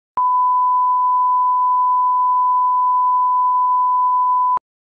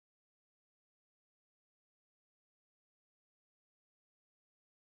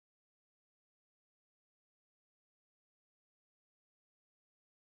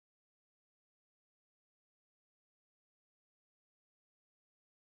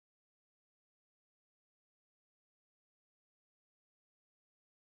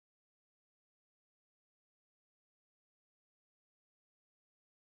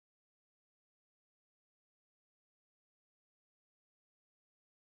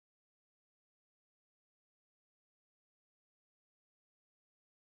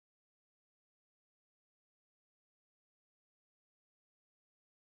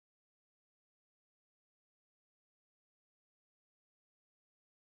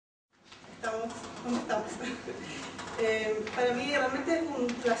estamos donde estamos. Para mí realmente es un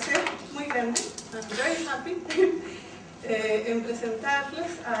placer muy grande, I'm very happy, en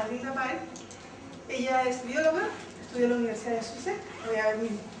presentarles a Lynda Birke. Ella es bióloga, estudió en la Universidad de Sussex, voy a ver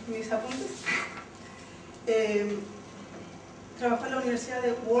mis apuntes. Trabajó en la Universidad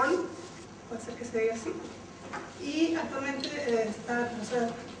de Warren, puede ser que se diga así, y actualmente está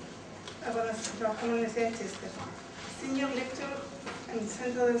trabajando en la Universidad de Chester. Senior Lecturer en el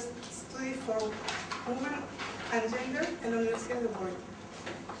Centro de Study for Women and Gender en la Universidad de Warren.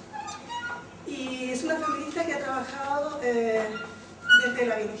 Y es una feminista que ha trabajado desde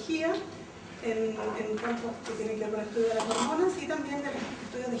la biología en campos que tienen que ver con el estudio de las hormonas y también de los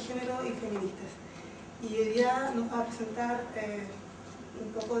estudios de género y feministas. Y hoy día nos va a presentar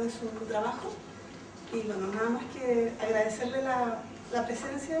un poco de su trabajo y bueno, nada más que agradecerle la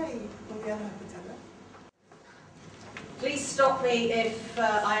presencia y convidarlos a escucharla. Please stop me if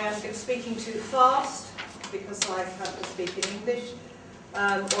I am speaking too fast, because I have to speak in English,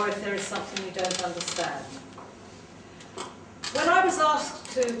 or if there is something you don't understand. When I was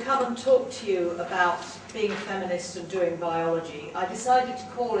asked to come and talk to you about being a feminist and doing biology, I decided to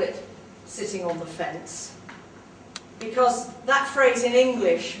call it sitting on the fence, because that phrase in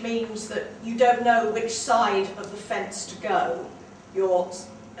English means that you don't know which side of the fence to go. You're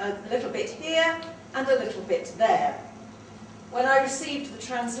a little bit here and a little bit there. When I received the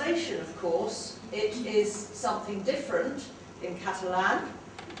translation, of course, it is something different in Catalan,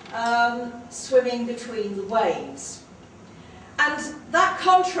 swimming between the waves. And that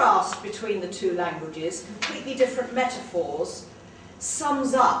contrast between the two languages, completely different metaphors,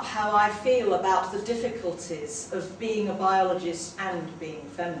 sums up how I feel about the difficulties of being a biologist and being a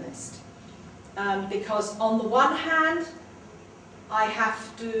feminist. Because on the one hand, I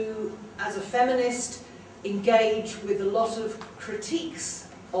have to, as a feminist, engage with a lot of critiques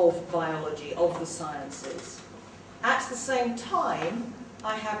of biology, of the sciences. At the same time,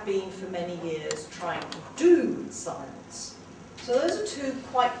 I have been for many years trying to do science. So those are two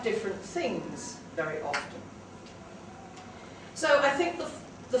quite different things very often. So I think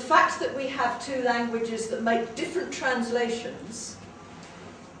the fact that we have two languages that make different translations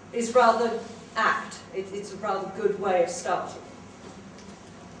is rather apt. It's a rather good way of starting.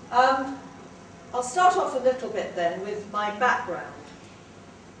 I'll start off a little bit then with my background.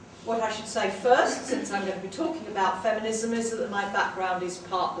 What I should say first, since I'm going to be talking about feminism, is that my background is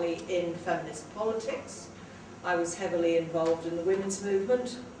partly in feminist politics. I was heavily involved in the women's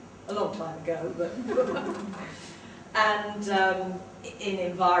movement, a long time ago, but and in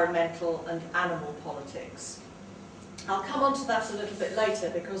environmental and animal politics. I'll come on to that a little bit later,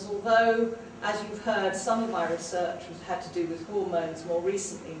 because although, as you've heard, some of my research has had to do with hormones, more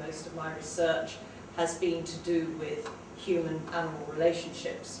recently most of my research has been to do with human-animal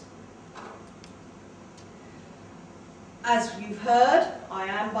relationships. As you've heard, I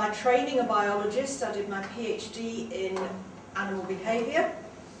am by training a biologist. I did my PhD in animal behaviour,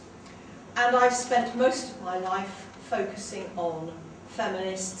 and I've spent most of my life focusing on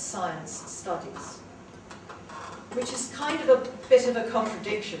feminist science studies, which is kind of a bit of a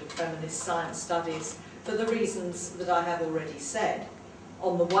contradiction, feminist science studies, for the reasons that I have already said.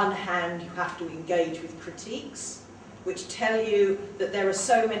 On the one hand, you have to engage with critiques, which tell you that there are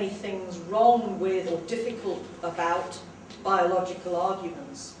so many things wrong with or difficult about biological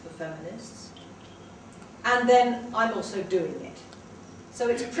arguments for feminists. And then I'm also doing it. So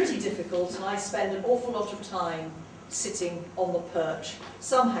it's pretty difficult, and I spend an awful lot of time sitting on the perch,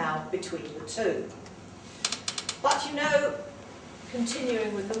 somehow between the two. But you know,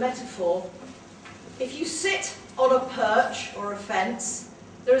 continuing with the metaphor, if you sit on a perch or a fence,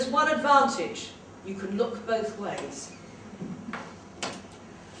 there is one advantage: you can look both ways.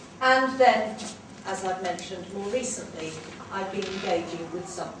 And then, as I've mentioned more recently, I've been engaging with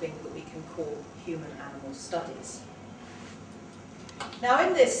something that we can call human-animal studies. Now,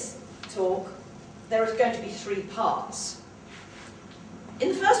 in this talk, there is going to be three parts. In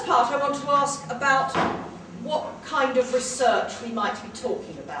the first part, I want to ask about what kind of research we might be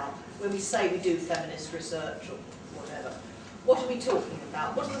talking about when we say we do feminist research or whatever. What are we talking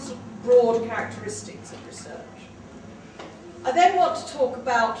about? What are the sort of broad characteristics of research? I then want to talk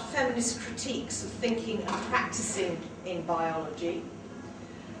about feminist critiques of thinking and practicing in biology.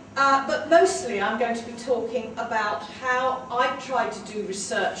 But mostly I'm going to be talking about how I've tried to do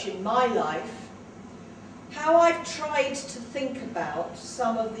research in my life, how I've tried to think about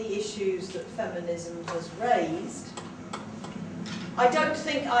some of the issues that feminism has raised. I don't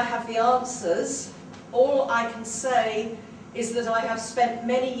think I have the answers. All I can say is that I have spent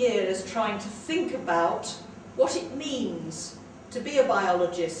many years trying to think about what it means to be a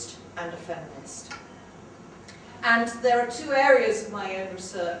biologist and a feminist. And there are two areas of my own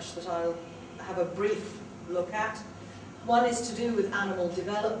research that I'll have a brief look at. One is to do with animal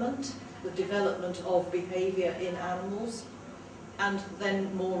development, the development of behaviour in animals, and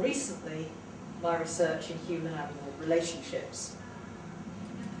then more recently, my research in human-animal relationships.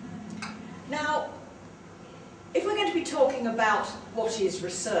 Now, if we're going to be talking about what is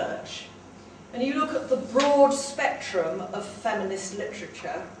research, and you look at the broad spectrum of feminist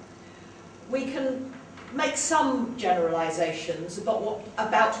literature, we can make some generalisations about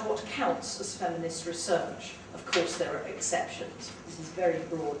what counts as feminist research. Of course, there are exceptions. This is very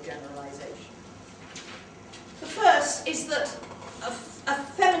broad generalisation. The first is that a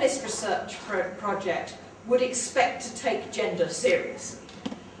feminist research project would expect to take gender seriously.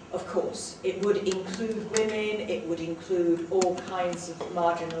 Of course, it would include women, it would include all kinds of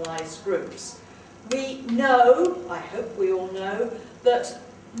marginalised groups. We know, I hope we all know, that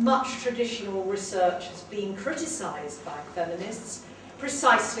much traditional research has been criticised by feminists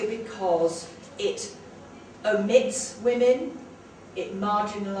precisely because it omits women, it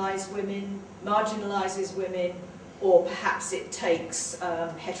marginalises women, or perhaps it takes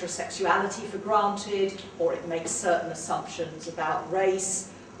heterosexuality for granted, or it makes certain assumptions about race.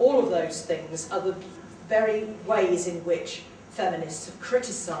 All of those things are the very ways in which feminists have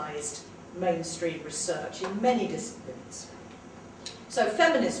criticised mainstream research in many disciplines. So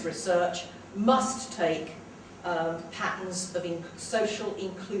feminist research must take patterns of social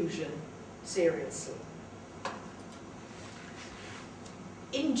inclusion seriously.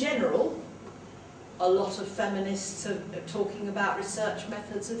 In general, a lot of feminists are talking about research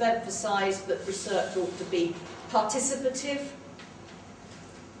methods have emphasised that research ought to be participative,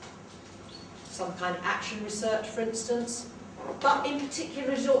 some kind of action research, for instance, but in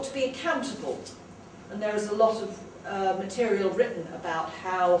particular it ought to be accountable. And there is a lot of material written about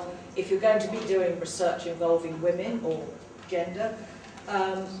how, if you're going to be doing research involving women or gender,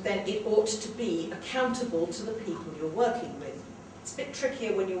 then it ought to be accountable to the people you're working with. It's a bit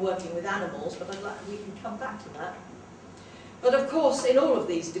trickier when you're working with animals, but we can come back to that. But of course, in all of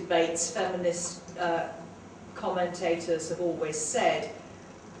these debates, feminist commentators have always said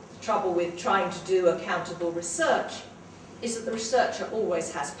the trouble with trying to do accountable research is that the researcher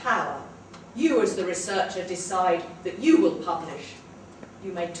always has power. You, as the researcher, decide that you will publish.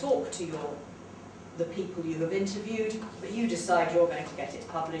 You may talk to the people you have interviewed, but you decide you're going to get it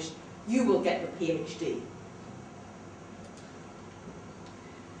published. You will get the PhD.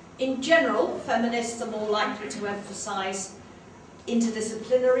 In general, feminists are more likely to emphasise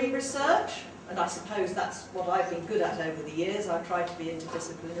interdisciplinary research, and I suppose that's what I've been good at over the years. I've tried to be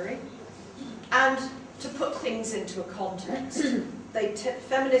interdisciplinary, and to put things into a context.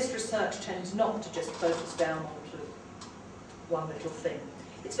 Feminist research tends not to just focus down onto one little thing.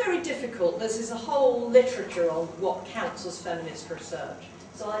 It's very difficult. There's a whole literature on what counts as feminist research.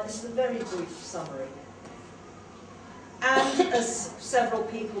 So this is a very brief summary. And as several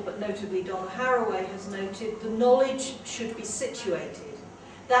people, but notably Donna Haraway, has noted, the knowledge should be situated.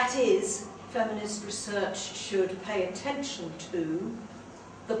 That is, feminist research should pay attention to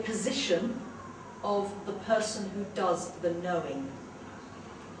the position of the person who does the knowing.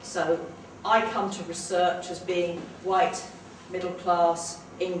 So I come to research as being white, middle class,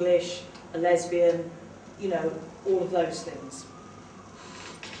 English, a lesbian, you know, all of those things.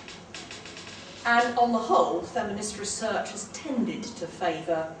 And on the whole, feminist research has tended to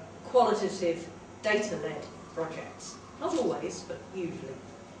favour qualitative, data-led projects. Not always, but usually,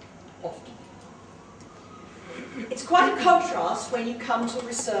 often. It's quite a contrast when you come to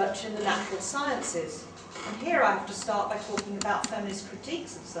research in the natural sciences. And here I have to start by talking about feminist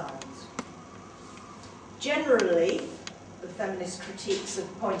critiques of science. Generally, the feminist critiques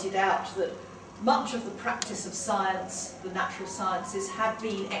have pointed out that much of the practice of science, the natural sciences, have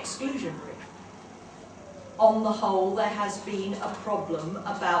been exclusionary. On the whole, there has been a problem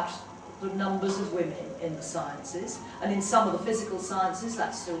about the numbers of women in the sciences, and in some of the physical sciences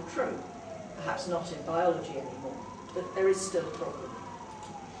that's still true. Perhaps not in biology anymore, but there is still a problem.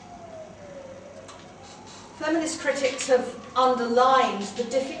 Feminist critics have underlined the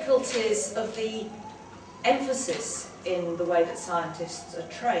difficulties of the emphasis in the way that scientists are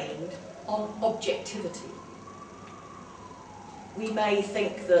trained on objectivity. We may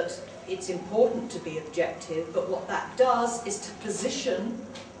think that it's important to be objective, but what that does is to position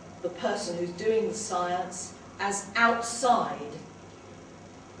the person who's doing the science as outside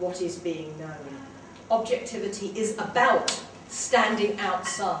what is being known. Objectivity is about standing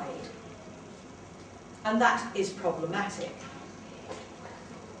outside, and that is problematic.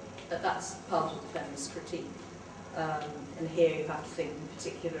 But that's part of the feminist critique. And here you have to think in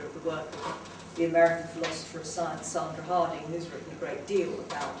particular of the work of the American philosopher of science, Sandra Harding, who's written a great deal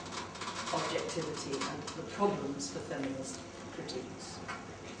about objectivity and the problems for feminist critiques.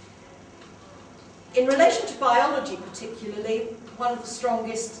 In relation to biology particularly, one of the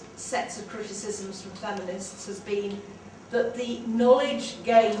strongest sets of criticisms from feminists has been that the knowledge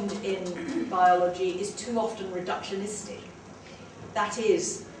gained in biology is too often reductionistic. That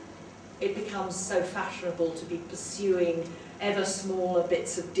is, it becomes so fashionable to be pursuing ever smaller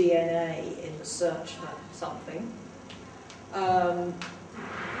bits of DNA in the search for something,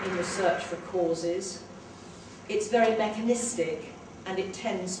 in the search for causes. It's very mechanistic and it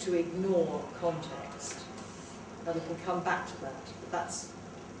tends to ignore context. Now we can come back to that, but that's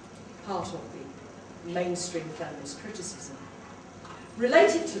part of the mainstream feminist criticism.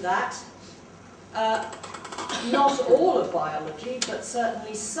 Related to that, not all of biology, but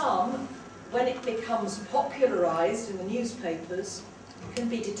certainly some, when it becomes popularized in the newspapers, can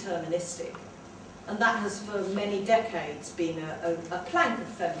be deterministic. And that has for many decades been a plank of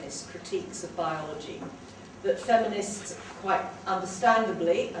feminist critiques of biology, that feminists quite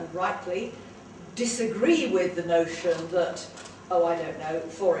understandably and rightly disagree with the notion that, oh, I don't know,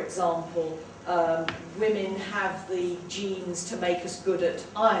 for example, women have the genes to make us good at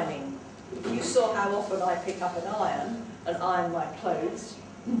ironing. If you saw how often I pick up an iron and iron my clothes,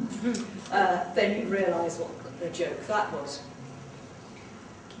 then you'd realise what a joke that was.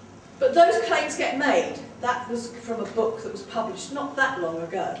 But those claims get made. That was from a book that was published not that long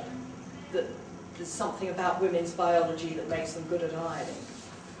ago, that there's something about women's biology that makes them good at ironing.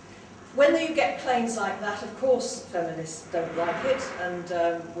 When you get claims like that, of course feminists don't like it,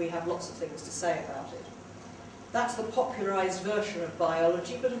 and we have lots of things to say about it. That's the popularised version of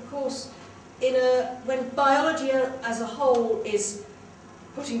biology, but of course, when biology as a whole is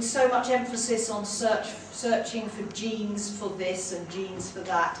putting so much emphasis on searching for genes for this and genes for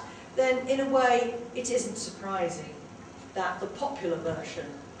that, then in a way it isn't surprising that the popular version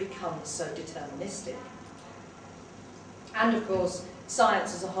becomes so deterministic. And of course,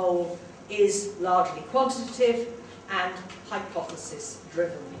 science as a whole is largely quantitative and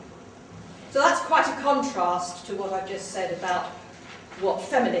hypothesis-driven. So that's quite a contrast to what I've just said about what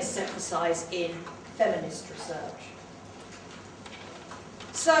feminists emphasise in feminist research.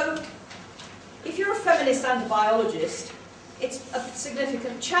 So, if you're a feminist and a biologist, it's a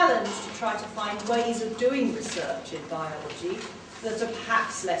significant challenge to try to find ways of doing research in biology that are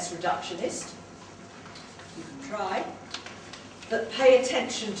perhaps less reductionist, you can try, that pay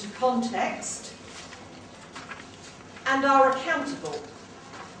attention to context, and are accountable.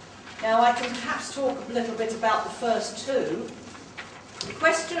 Now I can perhaps talk a little bit about the first two. The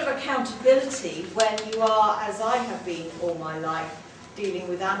question of accountability when you are, as I have been all my life, dealing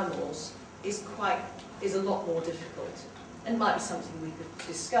with animals is a lot more difficult. And it might be something we could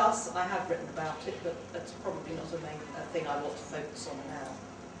discuss. I have written about it, but that's probably not a thing I want to focus on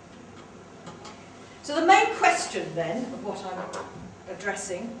now. So the main question then of what I'm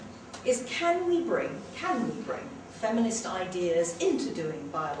addressing is can we bring feminist ideas into doing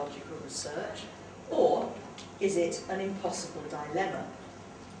biological research, or is it an impossible dilemma?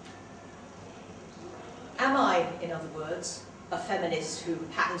 Am I, in other words, a feminist who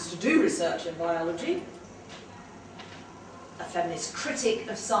happens to do research in biology, a feminist critic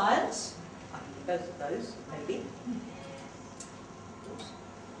of science, I can do both of those, maybe,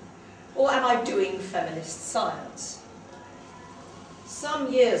 or am I doing feminist science?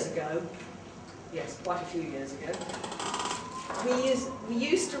 Some years ago, yes, quite a few years ago, we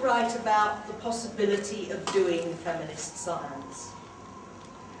used to write about the possibility of doing feminist science.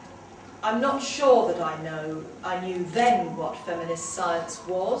 I'm not sure that I knew then what feminist science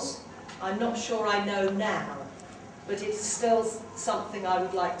was. I'm not sure I know now, but it's still something I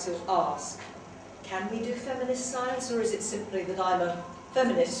would like to ask. Can we do feminist science, or is it simply that I'm a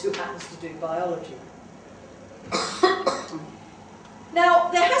feminist who happens to do biology? Now,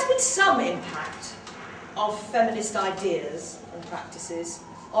 there has been some impact of feminist ideas and practices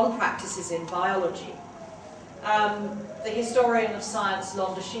on practices in biology. The historian of science,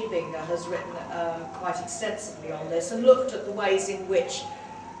 Lynda Birke, has written quite extensively on this and looked at the ways in which,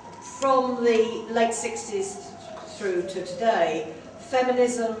 from the late 60s through to today,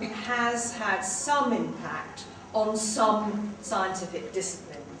 feminism has had some impact on some scientific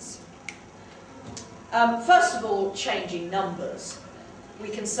disciplines. First of all, changing numbers. We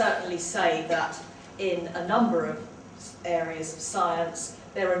can certainly say that in a number of areas of science,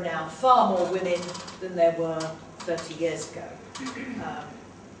 there are now far more women than there were 30 years ago.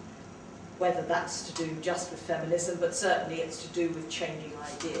 Whether that's to do just with feminism, but certainly it's to do with changing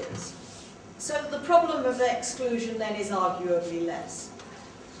ideas. So the problem of exclusion then is arguably less.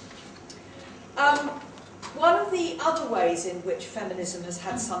 One of the other ways in which feminism has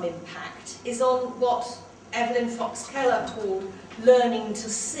had some impact is on what Evelyn Fox Keller called learning to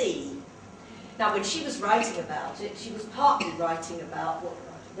see. Now, when she was writing about it, she was partly writing about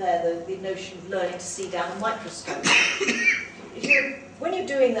the notion of learning to see down a microscope. When you're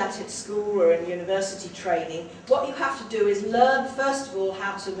doing that at school or in university training, what you have to do is learn, first of all,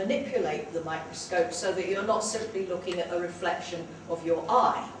 how to manipulate the microscope so that you're not simply looking at a reflection of your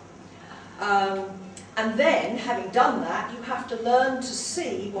eye. And then, having done that, you have to learn to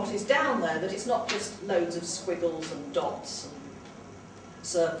see what is down there, that it's not just loads of squiggles and dots and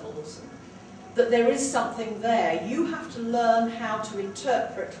circles, and that there is something there. You have to learn how to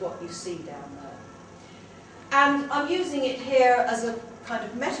interpret what you see down there. And I'm using it here as a kind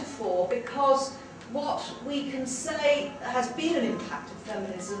of metaphor because what we can say has been an impact of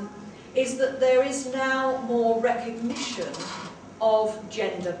feminism is that there is now more recognition of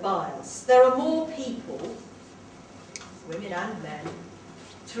gender bias. There are more people, women and men,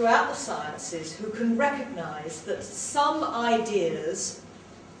 throughout the sciences who can recognise that some ideas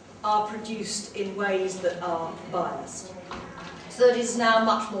are produced in ways that are biased. So it is now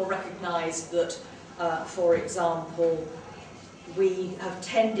much more recognised that, for example, we have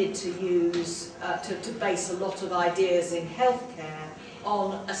tended to use, to base a lot of ideas in healthcare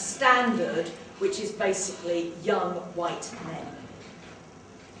on a standard which is basically young white men.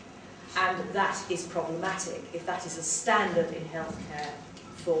 And that is problematic if that is a standard in healthcare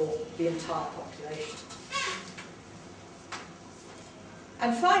for the entire population.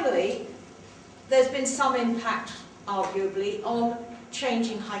 And finally, there's been some impact, arguably, on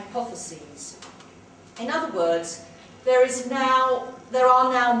changing hypotheses. In other words, there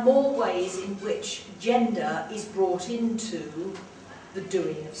are now more ways in which gender is brought into the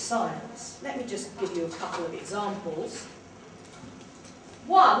doing of science. Let me just give you a couple of examples.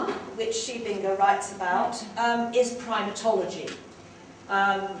 One, which Lynda writes about, is primatology.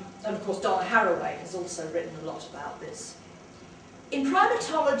 And of course Donna Haraway has also written a lot about this. In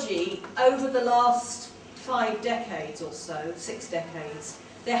primatology, over the last 5 decades or so, 6 decades,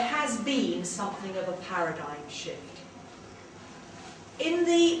 there has been something of a paradigm shift. In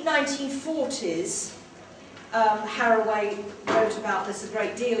the 1940s, Haraway wrote about this a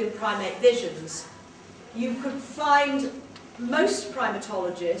great deal in Primate Visions. You could find most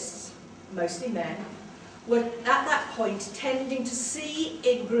primatologists, mostly men, were at that point tending to see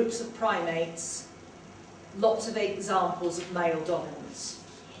in groups of primates lots of examples of male dominance,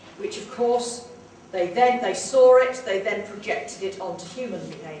 which of course they saw it, they then projected it onto human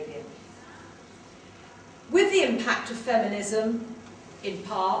behaviour. With the impact of feminism, in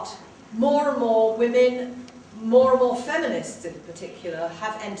part, more and more women, more and more feminists in particular,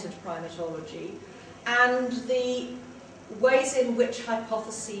 have entered primatology, and the ways in which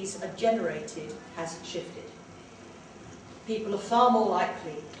hypotheses are generated has shifted. People are far more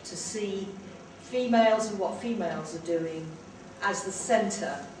likely to see females and what females are doing as the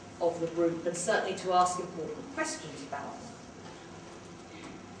centre of the group, and certainly to ask important questions about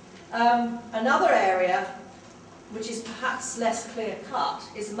them. Another area, which is perhaps less clear-cut,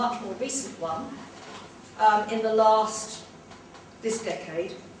 is a much more recent one, in this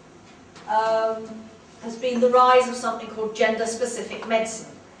decade, has been the rise of something called gender-specific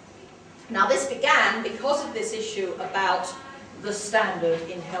medicine. Now this began because of this issue about the standard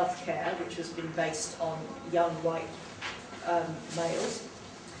in healthcare, which has been based on young white males,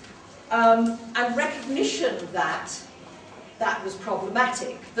 and recognition that that was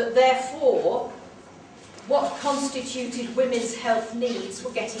problematic, that therefore what constituted women's health needs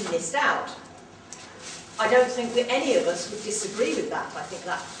were getting missed out. I don't think that any of us would disagree with that. I think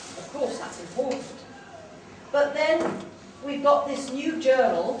that, of course, that's important. But then we've got this new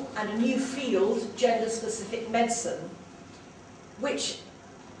journal and a new field, gender-specific medicine, which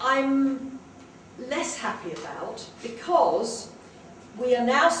I'm less happy about because we are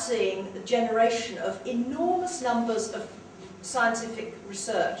now seeing the generation of enormous numbers of scientific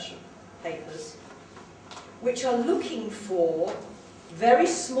research papers which are looking for very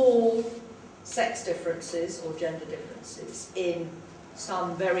small sex differences or gender differences in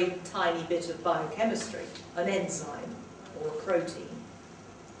some very tiny bit of biochemistry, an enzyme or a protein.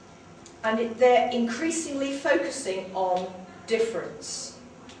 And they're increasingly focusing on difference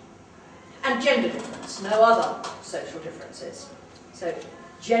and gender difference, no other social differences. So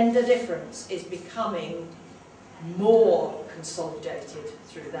gender difference is becoming more consolidated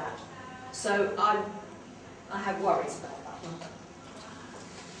through that. So I have worries about that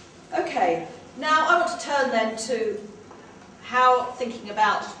one. Okay, now I want to turn then to how thinking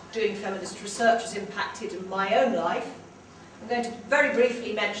about doing feminist research has impacted in my own life. I'm going to very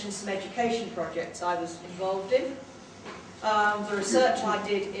briefly mention some education projects I was involved in. The research I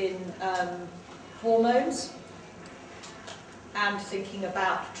did in hormones, and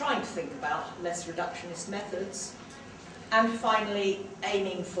trying to think about less reductionist methods, and finally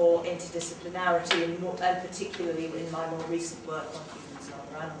aiming for interdisciplinarity, and particularly in my more recent work on humans and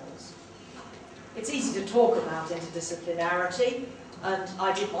other animals. It's easy to talk about interdisciplinarity, and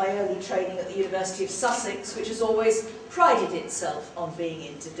I did my early training at the University of Sussex, which has always prided itself on being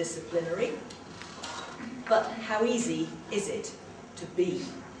interdisciplinary. But how easy is it to be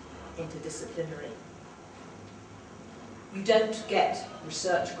interdisciplinary? You don't get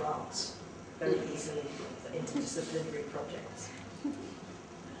research grants very easily for interdisciplinary projects.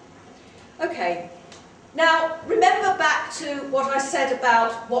 Okay, now remember back to what I said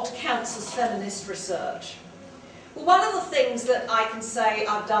about what counts as feminist research. Well, one of the things that I can say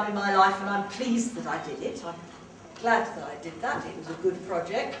I've done in my life, and I'm pleased that I did it, I'm glad that I did that, it was a good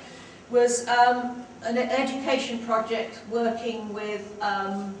project, was an education project working with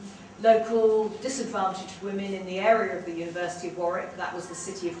local disadvantaged women in the area of the University of Warwick. That was the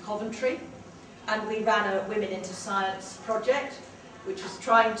city of Coventry. And we ran a Women into Science project, which was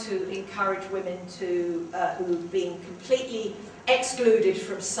trying to encourage women to, who've been completely excluded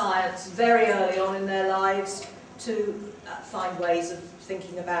from science very early on in their lives, to find ways of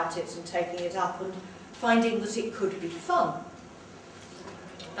thinking about it and taking it up and finding that it could be fun.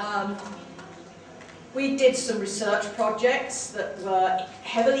 We did some research projects that were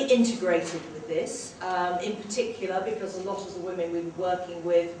heavily integrated with this, in particular because a lot of the women we were working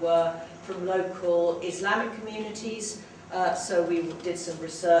with were from local Islamic communities, so we did some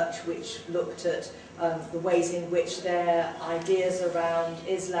research which looked at the ways in which their ideas around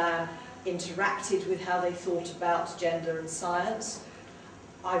Islam interacted with how they thought about gender and science.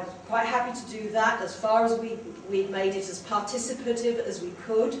 I'm quite happy to do that. As far as we made it as participative as we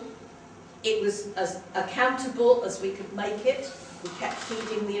could. It was as accountable as we could make it. We kept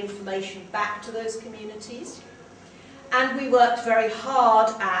feeding the information back to those communities. And we worked very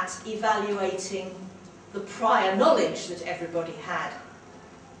hard at evaluating the prior knowledge that everybody had,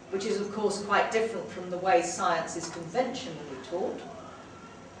 which is of course quite different from the way science is conventionally taught.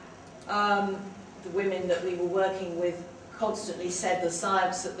 The women that we were working with constantly said the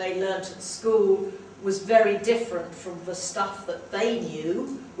science that they learnt at school was very different from the stuff that they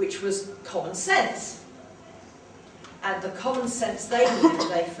knew, which was common sense. And the common sense they knew,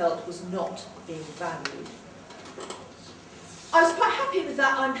 they felt, was not being valued. I was quite happy with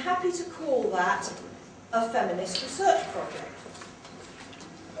that. I'm happy to call that a feminist research project.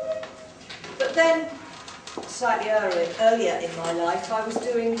 But then, slightly earlier in my life, I was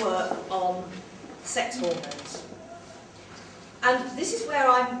doing work on sex hormones. And this is where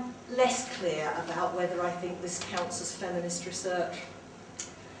I'm less clear about whether I think this counts as feminist research.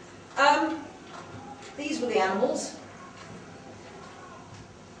 These were the animals.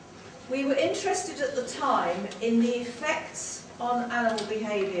 We were interested at the time in the effects on animal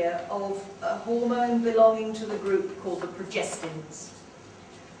behaviour of a hormone belonging to the group called the progestins.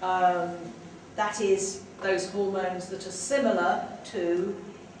 That is, those hormones that are similar to,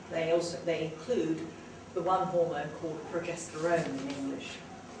 they include the one hormone called progesterone in English.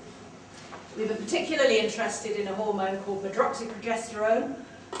 We were particularly interested in a hormone called medroxyprogesterone,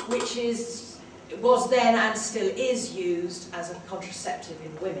 which was then and still is used as a contraceptive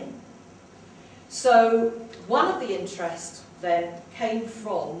in women. So one of the interests then came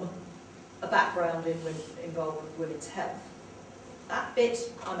from a background involved with women's health. That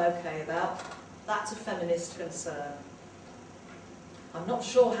bit I'm okay about. That's a feminist concern. I'm not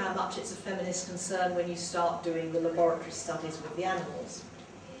sure how much it's a feminist concern when you start doing the laboratory studies with the animals.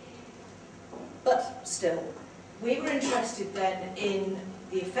 But still, we were interested then in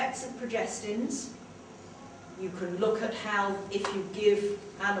the effects of progestins. You can look at how, if you give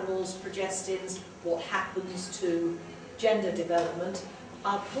animals progestins, what happens to gender development.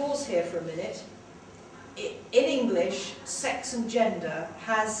 I'll pause here for a minute. In English, sex and gender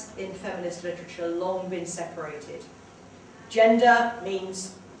has, in feminist literature, long been separated. Gender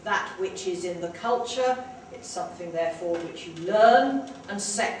means that which is in the culture, it's something therefore which you learn, and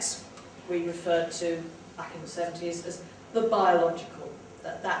sex we referred to back in the 70s as the biological.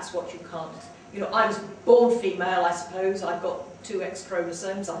 That's what you can't, you know, I was born female, I suppose, I've got 2 X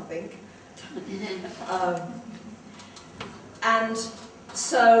chromosomes, I think. And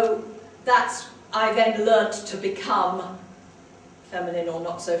so that's, I then learnt to become feminine or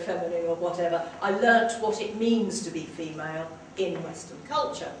not so feminine or whatever. I learnt what it means to be female in Western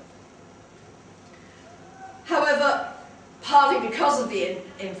culture. However, partly because of the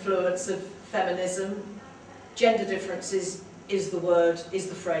influence of feminism, gender differences is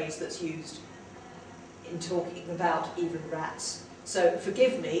the phrase that's used in talking about even rats. So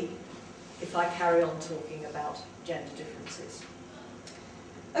forgive me if I carry on talking about gender differences.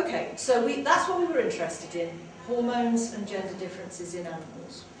 Okay, so that's what we were interested in, hormones and gender differences in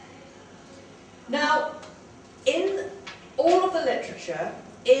animals. Now, in all of the literature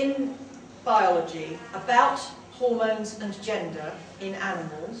in biology about hormones and gender in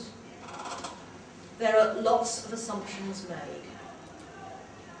animals, there are lots of assumptions made.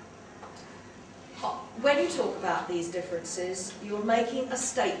 When you talk about these differences, you're making a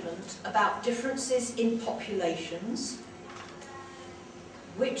statement about differences in populations,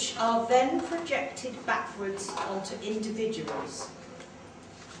 which are then projected backwards onto individuals.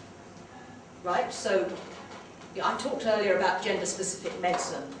 Right? So, I talked earlier about gender-specific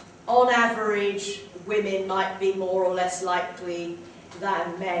medicine. On average, women might be more or less likely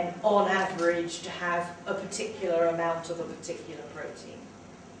than men, on average, to have a particular amount of a particular protein.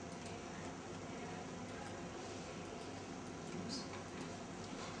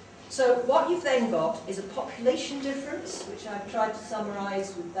 So what you've then got is a population difference, which I've tried to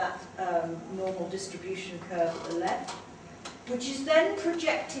summarise with that normal distribution curve at the left, which is then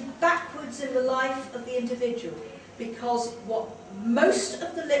projected backwards in the life of the individual, because what most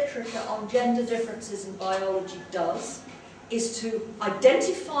of the literature on gender differences in biology does is to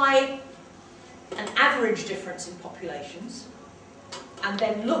identify an average difference in populations and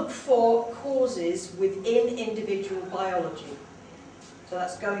then look for causes within individual biology. So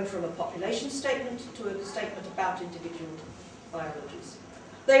that's going from a population statement to a statement about individual biologies.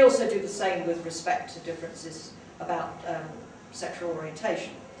 They also do the same with respect to differences about sexual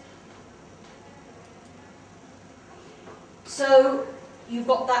orientation. So you've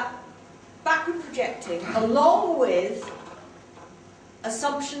got that backward projecting along with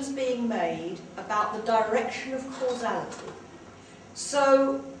assumptions being made about the direction of causality.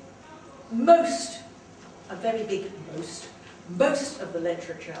 So a very big most of the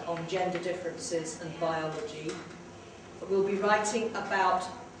literature on gender differences and biology will be writing about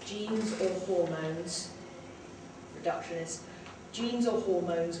genes or hormones, reductionist, genes or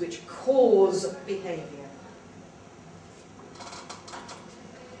hormones which cause behaviour.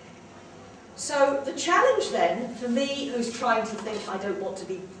 So the challenge then, for me who's trying to think I don't want to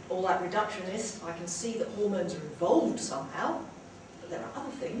be all that reductionist, I can see that hormones are involved somehow, but there are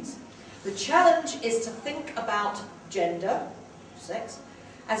other things. The challenge is to think about gender, sex,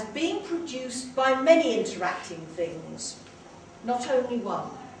 as being produced by many interacting things, not only one,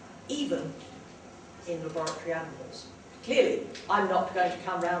 even in laboratory animals. Clearly, I'm not going to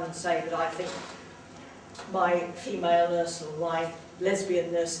come round and say that I think my femaleness or my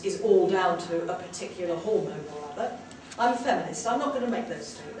lesbianness is all down to a particular hormone or other. I'm a feminist, I'm not going to make those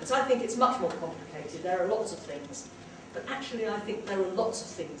statements. I think it's much more complicated, there are lots of things. But actually I think there are lots of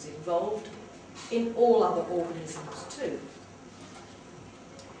things involved in all other organisms too.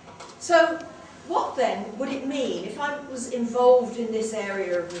 So what then would it mean if I was involved in this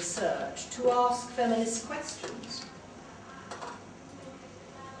area of research to ask feminist questions?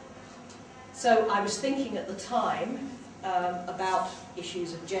 So I was thinking at the time about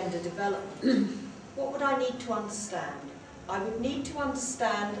issues of gender development. What would I need to understand? I would need to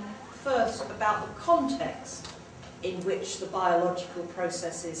understand first about the context in which the biological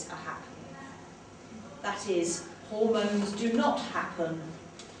processes are happening. That is, hormones do not happen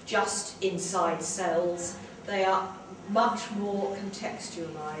just inside cells. They are much more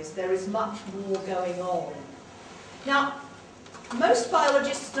contextualized. There is much more going on. Now, most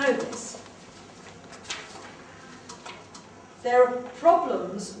biologists know this. There are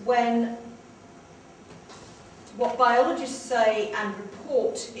problems when what biologists say and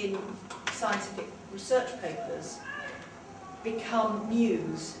report in scientific research papers become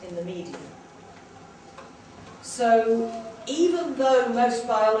news in the media. So even though most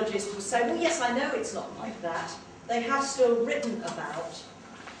biologists will say, well, yes, I know it's not like that, they have still written about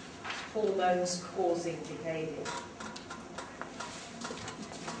hormones causing behaviour.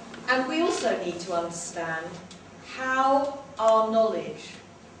 And we also need to understand how our knowledge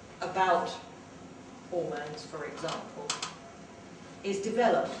about hormones, for example, is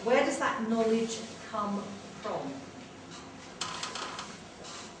developed. Where does that knowledge come from?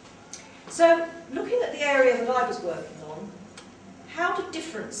 So, looking at the area that I was working on, how do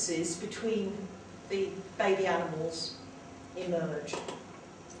differences between the baby animals emerge?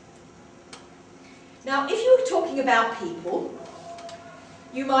 Now, if you were talking about people,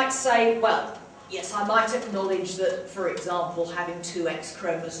 you might say, well, yes, I might acknowledge that, for example, having two X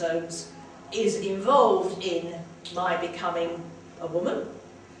chromosomes is involved in my becoming a woman.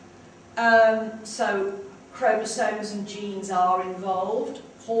 So chromosomes and genes are involved,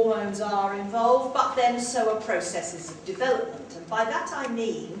 hormones are involved, but then so are processes of development. And by that I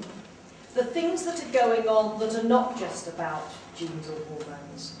mean the things that are going on that are not just about genes or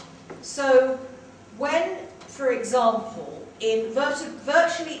hormones. So when, for example, in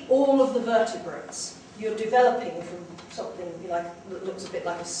virtually all of the vertebrates, you're developing from something like that looks a bit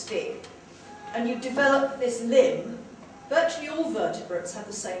like a stick, and you develop this limb, virtually all vertebrates have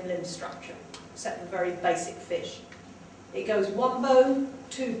the same limb structure, except the very basic fish. It goes 1 bone,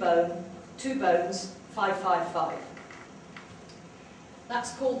 2 bones, 5, 5, 5.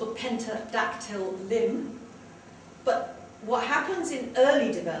 That's called the pentadactyl limb. But what happens in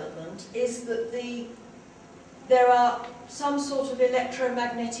early development is that there are some sort of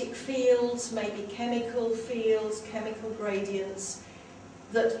electromagnetic fields, maybe chemical fields, chemical gradients,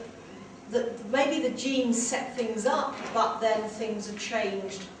 that maybe the genes set things up, but then things are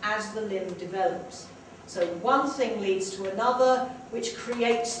changed as the limb develops. So one thing leads to another, which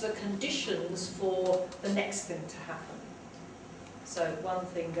creates the conditions for the next thing to happen. So one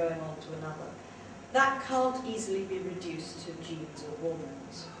thing going on to another. That can't easily be reduced to genes or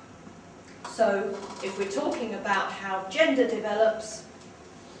hormones. So if we're talking about how gender develops,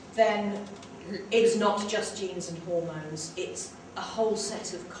 then it's not just genes and hormones, it's a whole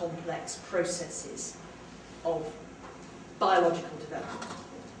set of complex processes of biological development.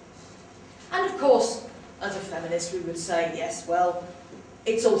 And of course, as a feminist, we would say, yes, well,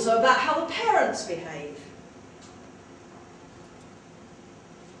 it's also about how the parents behave.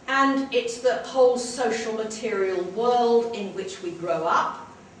 And it's the whole social material world in which we grow up,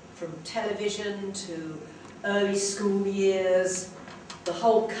 from television to early school years, the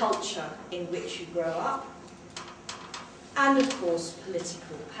whole culture in which you grow up, and of course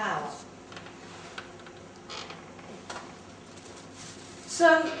political power.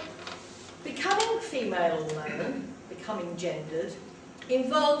 So becoming female or male, becoming gendered,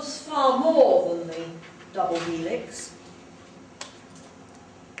 involves far more than the double helix.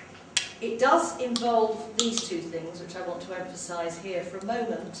 It does involve these two things, which I want to emphasise here for a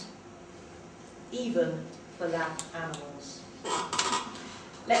moment, even for lab animals.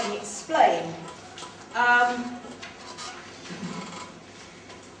 Let me explain.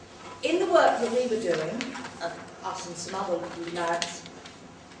 In the work that we were doing, us and some other labs,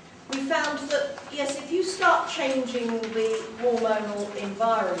 we found that, yes, if you start changing the hormonal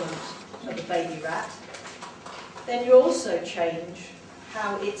environment of a baby rat, then you also change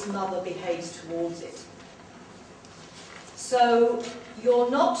how its mother behaves towards it. So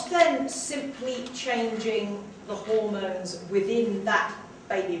you're not then simply changing the hormones within that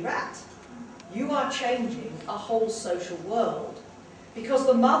baby rat. You are changing a whole social world, because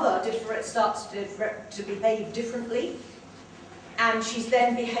the mother starts to behave differently, and she's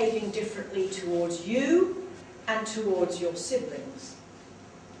then behaving differently towards you and towards your siblings.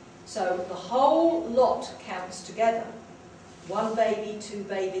 So the whole lot counts together. 1 baby, 2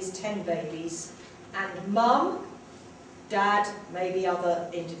 babies, 10 babies, and mum, dad, maybe other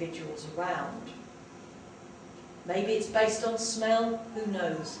individuals around. Maybe it's based on smell, who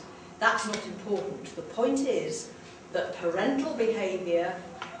knows? That's not important. The point is that parental behaviour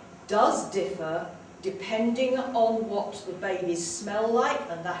does differ depending on what the babies smell like,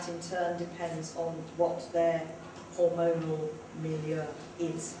 and that in turn depends on what their hormonal milieu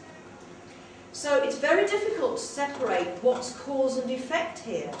is. So it's very difficult to separate what's cause and effect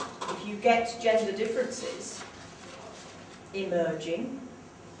here. If you get gender differences emerging,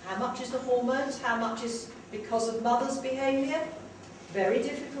 how much is the hormones, how much is because of mother's behaviour? Very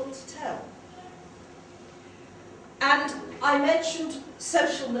difficult to tell. And I mentioned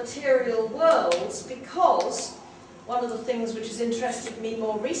social material worlds because one of the things which has interested me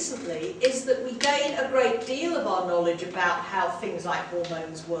more recently is that we gain a great deal of our knowledge about how things like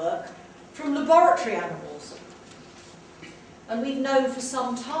hormones work from laboratory animals. And we've known for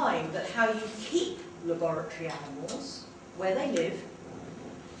some time that how you keep laboratory animals, where they live,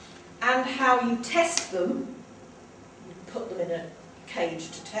 and how you test them, you put them in a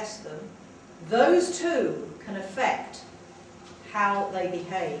cage to test them, those two can affect how they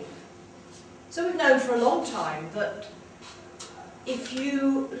behave. So we've known for a long time that if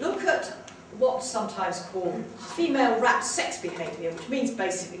you look at what's sometimes called female rat sex behaviour, which means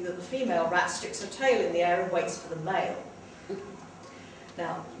basically that the female rat sticks her tail in the air and waits for the male.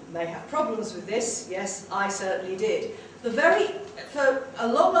 Now, you may have problems with this, yes, I certainly did. For a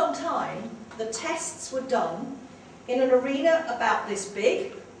long, long time, the tests were done in an arena about this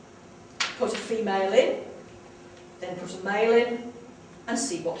big, put a female in, then put a male in, and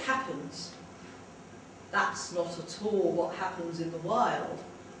see what happens. that's not at all what happens in the wild.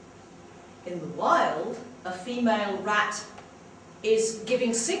 In the wild, a female rat is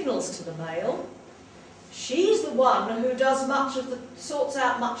giving signals to the male. She's the one who does sorts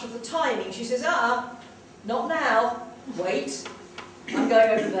out much of the timing. She says, not now, wait, I'm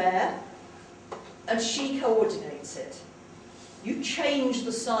going over there. And she coordinates it. You change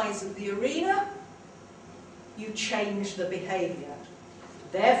the size of the arena, you change the behaviour.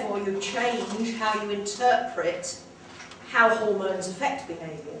 Therefore, you change how you interpret how hormones affect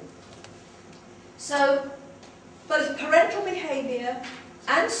behaviour. So, both parental behaviour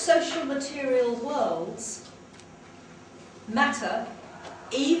and social material worlds matter,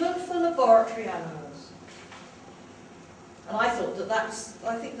 even for laboratory animals. And I thought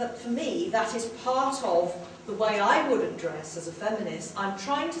I think that for me, that is part of the way I would address as a feminist. I'm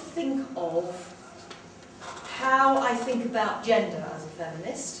trying to think of how I think about gender as a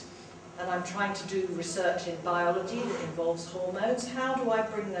feminist, and I'm trying to do research in biology that involves hormones. How do I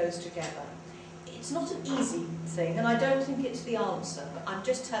bring those together? It's not an easy thing, and I don't think it's the answer, but I'm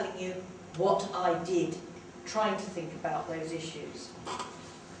just telling you what I did, trying to think about those issues.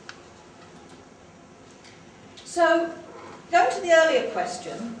 So, going to the earlier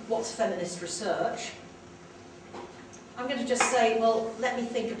question, what's feminist research? I'm going to just say, well, let me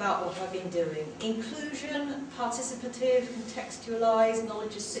think about what I've been doing. Inclusion, participative, contextualised,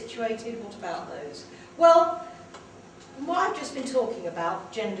 knowledge is situated, what about those? Well, what I've just been talking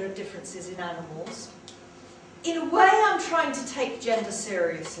about, gender differences in animals, in a way I'm trying to take gender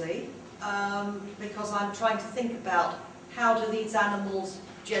seriously, because I'm trying to think about how do these animals'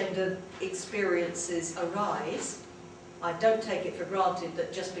 gender experiences arise. I don't take it for granted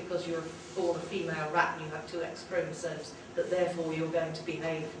that just because you're born a female rat and you have 2 X chromosomes, that therefore you're going to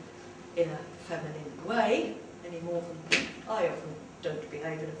behave in a feminine way, any more than I often don't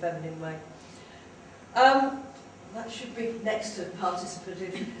behave in a feminine way. That should be next to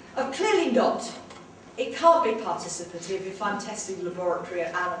participative. Clearly not. It can't be participative if I'm testing laboratory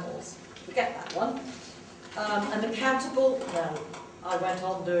animals. Forget that one. And accountable? No. I went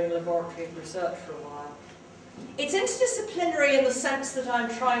on doing laboratory research for a while. It's interdisciplinary in the sense that I'm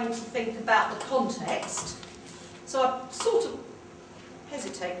trying to think about the context. So I sort of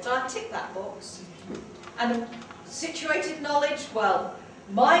hesitate, but I tick that box. And situated knowledge, well,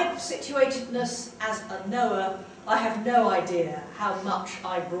 my situatedness as a knower, I have no idea how much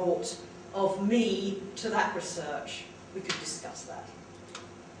I brought of me to that research. We could discuss that.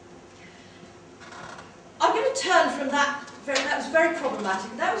 I'm going to turn from that. That was very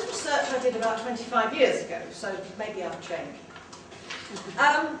problematic. That was research I did about 25 years ago, so maybe I've changed.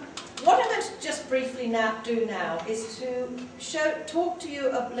 What I'm going to just briefly do now is to talk to you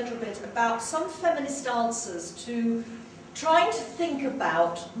a little bit about some feminist answers to trying to think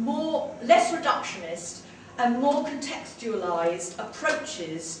about less reductionist and more contextualised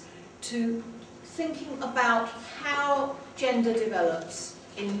approaches to thinking about how gender develops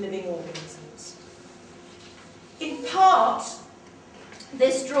in living organisms. In part,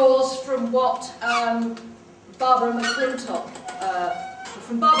 this draws from what Barbara McClintock's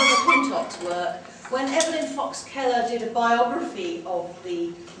work, when Evelyn Fox Keller did a biography of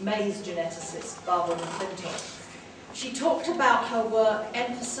the maize geneticist Barbara McClintock. She talked about her work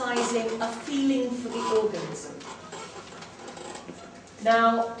emphasising a feeling for the organism.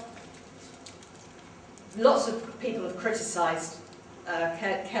 Now, lots of people have criticised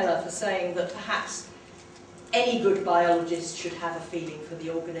Keller for saying that perhaps any good biologist should have a feeling for the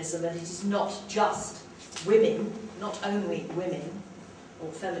organism, and it is not just women, not only women or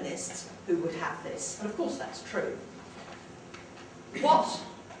feminists who would have this. And of course that's true. What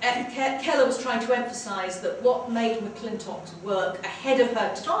Keller was trying to emphasise, that what made McClintock's work ahead of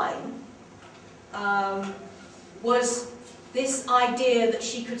her time was this idea that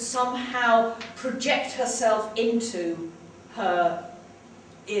she could somehow project herself into her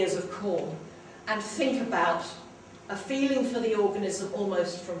ears of corn and think about a feeling for the organism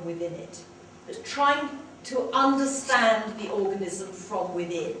almost from within it. It's trying to understand the organism from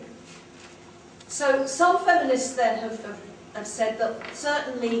within. So some feminists then have said that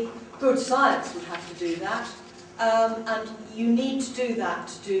certainly good science would have to do that, and you need to do that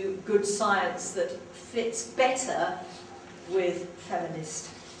to do good science that fits better with feminist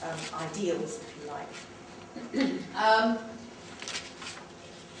ideals, if you like.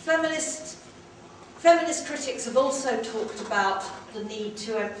 Feminist critics have also talked about the need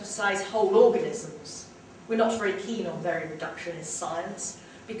to emphasise whole organisms. We're not very keen on very reductionist science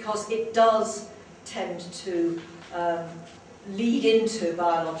because it does tend to lead into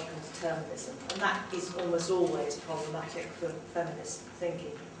biological determinism, and that is almost always problematic for feminist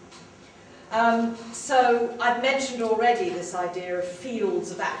thinking. So I've mentioned already this idea of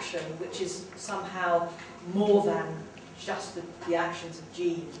fields of action, which is somehow more than just the actions of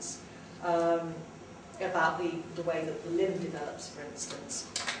genes, about the way that the limb develops, for instance.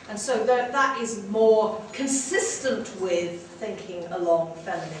 And so that is more consistent with thinking along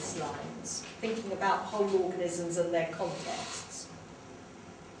feminist lines, thinking about whole organisms and their contexts.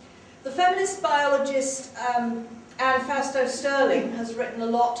 The feminist biologist Anne Fausto Sterling has written a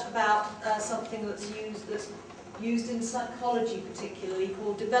lot about something that's used in psychology particularly,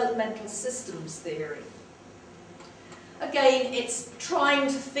 called developmental systems theory. Again, it's trying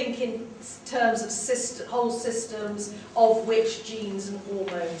to think in terms of whole systems of which genes and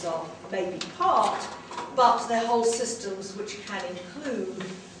hormones are maybe part, but they're whole systems which can include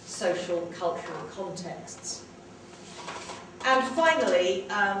social, cultural contexts. And finally,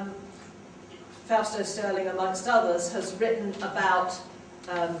 Fausto Sterling, amongst others, has written about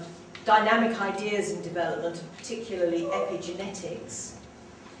dynamic ideas in development, particularly epigenetics.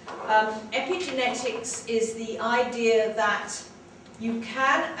 Epigenetics is the idea that you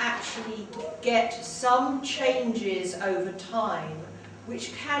can actually get some changes over time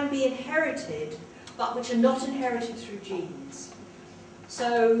which can be inherited, but which are not inherited through genes.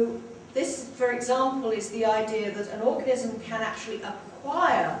 So this, for example, is the idea that an organism can actually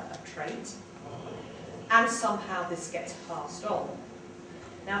acquire a trait, and somehow this gets passed on.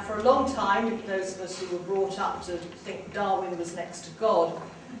 Now, for a long time, those of us who were brought up to think Darwin was next to God,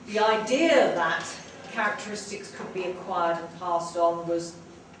 the idea that characteristics could be acquired and passed on was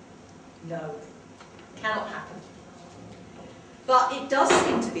no, cannot happen. But it does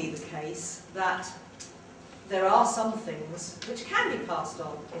seem to be the case that there are some things which can be passed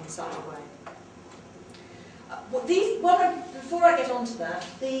on in such a way. Before I get on to that,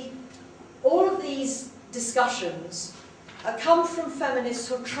 all of these discussions come from feminists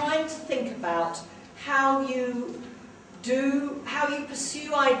who are trying to think about how you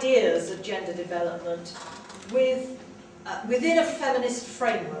pursue ideas of gender development within a feminist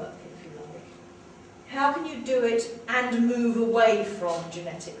framework, if you like. How can you do it and move away from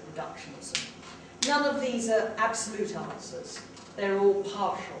genetic reductionism? None of these are absolute answers. They're all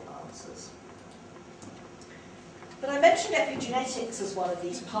partial answers. But I mentioned epigenetics as one of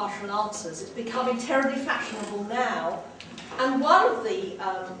these partial answers. It's becoming terribly fashionable now. And one of the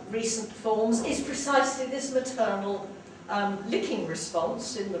recent forms is precisely this maternal licking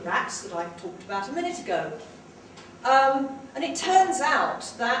response in the rats that I talked about a minute ago. And it turns out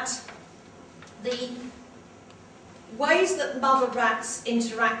that the ways that mother rats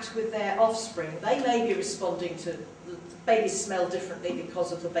interact with their offspring, they may be responding to, the babies smell differently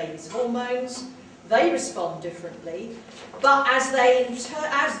because of the baby's hormones, they respond differently, but as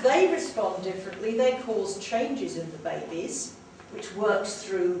they respond differently, they cause changes in the babies, which works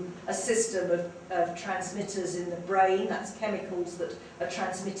through a system of transmitters in the brain. That's chemicals that are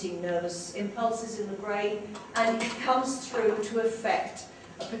transmitting nervous impulses in the brain, and it comes through to affect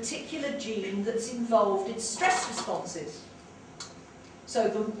a particular gene that's involved in stress responses.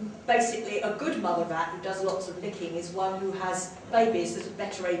 So basically a good mother rat who does lots of licking is one who has babies that are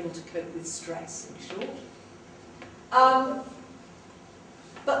better able to cope with stress, in short.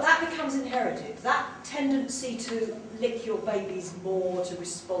 But that becomes inherited. That tendency to lick your babies more, to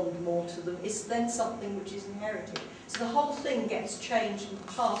respond more to them, is then something which is inherited. So the whole thing gets changed and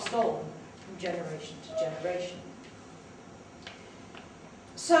passed on from generation to generation.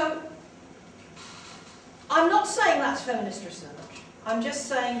 So I'm not saying that's feminist research. I'm just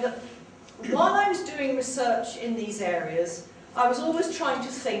saying that while I was doing research in these areas, I was always trying to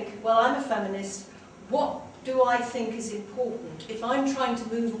think, well, I'm a feminist, what do I think is important if I'm trying to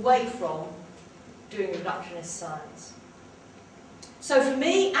move away from doing reductionist science? So for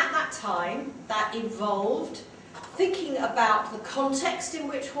me, at that time, that involved thinking about the context in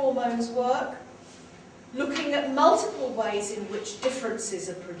which hormones work, looking at multiple ways in which differences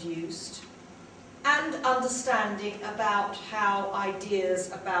are produced, and understanding about how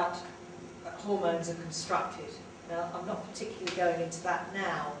ideas about hormones are constructed. Now, I'm not particularly going into that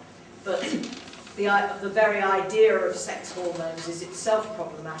now, but the very idea of sex hormones is itself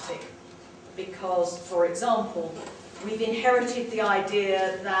problematic because, for example, we've inherited the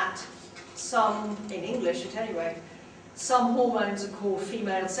idea that some, in English at any rate, some hormones are called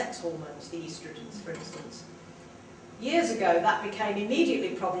female sex hormones, the estrogens, for instance. Years ago, that became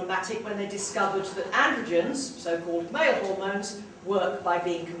immediately problematic when they discovered that androgens, so-called male hormones, work by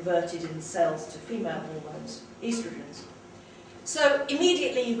being converted in cells to female hormones, estrogens. So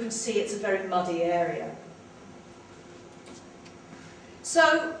immediately you can see it's a very muddy area.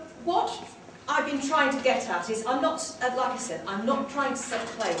 So what I've been trying to get at is, I'm not, like I said, I'm not trying to set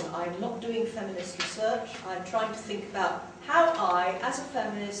claim. I'm not doing feminist research. I'm trying to think about how I, as a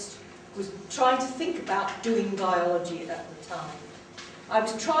feminist, was trying to think about doing biology at the time. I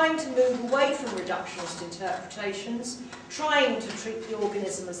was trying to move away from reductionist interpretations, trying to treat the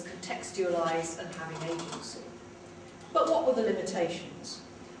organism as contextualised and having agency. But what were the limitations?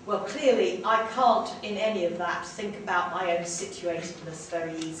 Well, clearly, I can't, in any of that, think about my own situatedness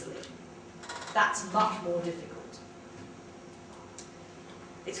very easily. That's much more difficult.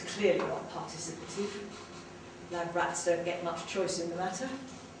 It's clearly not participative. Lab rats don't get much choice in the matter.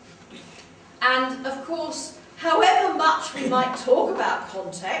 And, of course, however much we might talk about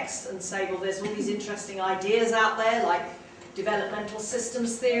context and say, well, there's all these interesting ideas out there, like developmental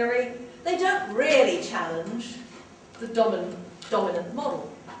systems theory, they don't really challenge the dominant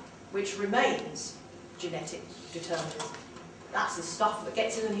model, which remains genetic determinism. That's the stuff that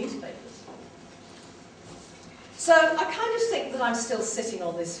gets in the newspapers. So I kind of think that I'm still sitting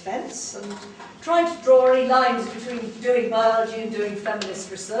on this fence and trying to draw any lines between doing biology and doing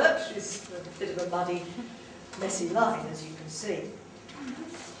feminist research is a bit of a muddy, messy line, as you can see.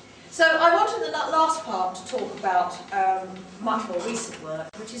 So I wanted the last part to talk about much more recent work,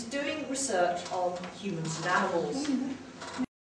 which is doing research on humans and animals.